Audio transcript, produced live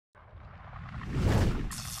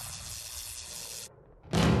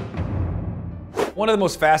One of the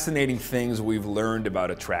most fascinating things we've learned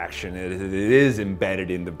about attraction is that it is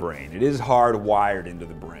embedded in the brain. It is hardwired into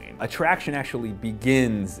the brain. Attraction actually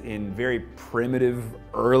begins in very primitive,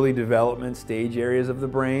 early development stage areas of the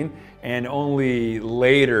brain, and only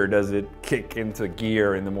later does it kick into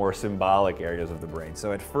gear in the more symbolic areas of the brain.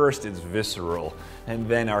 So at first it's visceral, and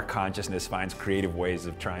then our consciousness finds creative ways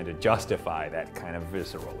of trying to justify that kind of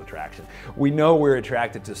visceral attraction. We know we're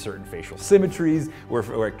attracted to certain facial symmetries,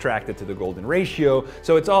 we're attracted to the golden ratio,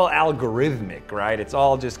 so it's all algorithmic, right? It's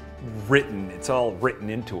all just written, it's all written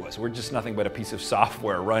into us. We're just nothing but a piece of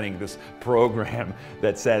software running this program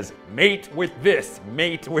that says, mate with this,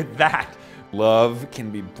 mate with that. Love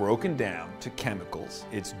can be broken down to chemicals.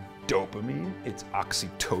 It's dopamine, it's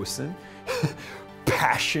oxytocin,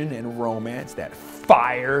 passion and romance, that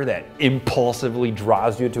fire that impulsively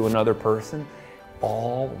draws you to another person,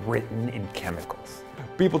 all written in chemicals.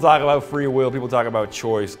 People talk about free will, people talk about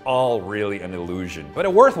choice, all really an illusion, but a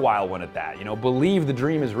worthwhile one at that. You know, believe the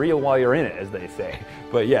dream is real while you're in it, as they say.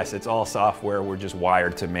 But yes, it's all software. We're just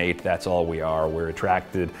wired to mate. That's all we are. We're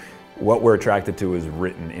attracted. What we're attracted to is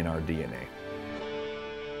written in our DNA.